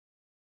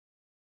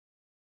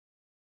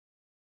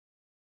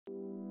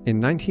In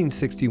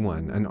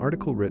 1961, an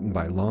article written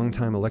by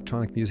longtime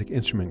electronic music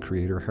instrument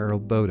creator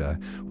Harold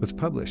Boda was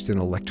published in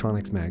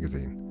Electronics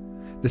magazine.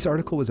 This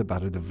article was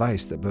about a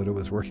device that Boda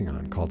was working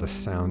on called a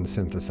sound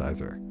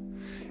synthesizer.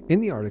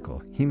 In the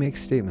article, he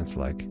makes statements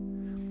like,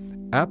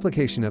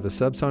 "Application of a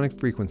subsonic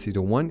frequency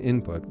to one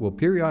input will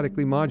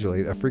periodically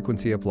modulate a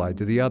frequency applied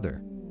to the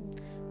other."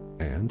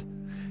 And,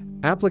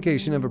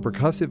 "Application of a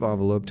percussive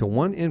envelope to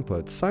one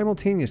input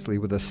simultaneously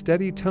with a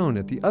steady tone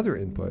at the other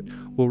input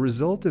will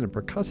result in a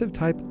percussive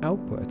type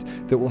output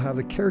that will have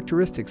the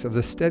characteristics of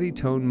the steady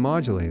tone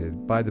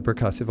modulated by the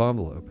percussive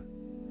envelope."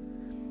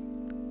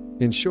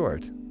 In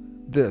short,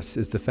 this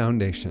is the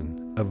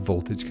foundation of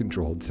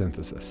voltage-controlled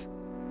synthesis.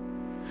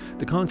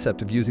 The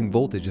concept of using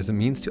voltage as a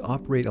means to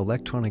operate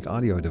electronic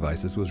audio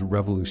devices was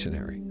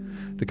revolutionary.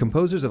 The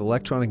composers of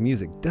electronic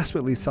music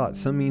desperately sought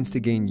some means to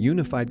gain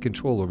unified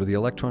control over the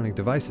electronic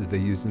devices they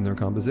used in their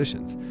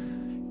compositions,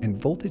 and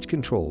voltage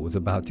control was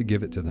about to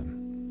give it to them.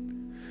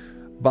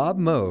 Bob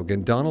Moog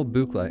and Donald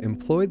Buchla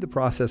employed the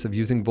process of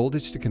using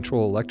voltage to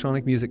control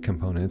electronic music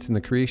components in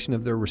the creation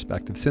of their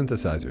respective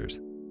synthesizers.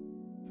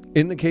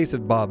 In the case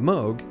of Bob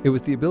Moog, it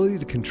was the ability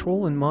to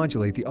control and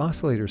modulate the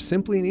oscillator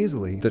simply and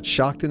easily that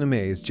shocked and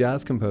amazed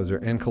jazz composer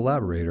and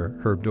collaborator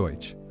Herb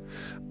Deutsch.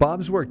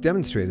 Bob's work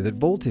demonstrated that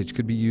voltage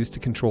could be used to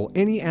control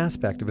any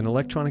aspect of an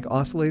electronic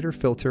oscillator,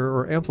 filter,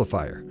 or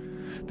amplifier.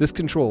 This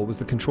control was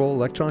the control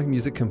electronic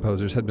music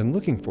composers had been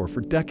looking for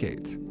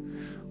decades.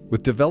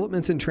 With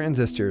developments in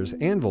transistors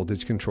and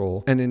voltage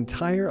control, an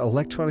entire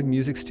electronic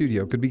music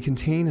studio could be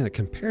contained in a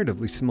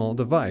comparatively small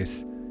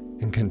device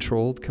and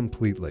controlled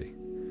completely.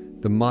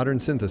 The modern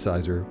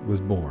synthesizer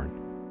was born.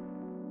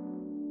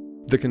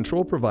 The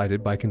control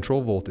provided by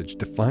control voltage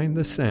defined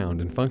the sound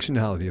and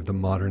functionality of the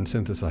modern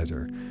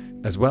synthesizer,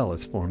 as well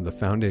as formed the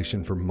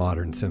foundation for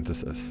modern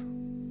synthesis.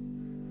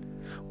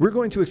 We're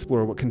going to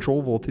explore what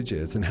control voltage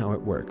is and how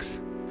it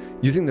works.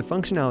 Using the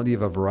functionality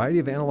of a variety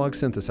of analog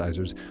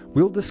synthesizers,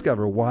 we'll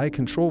discover why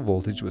control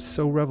voltage was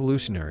so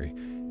revolutionary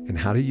and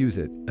how to use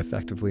it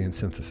effectively in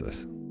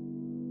synthesis.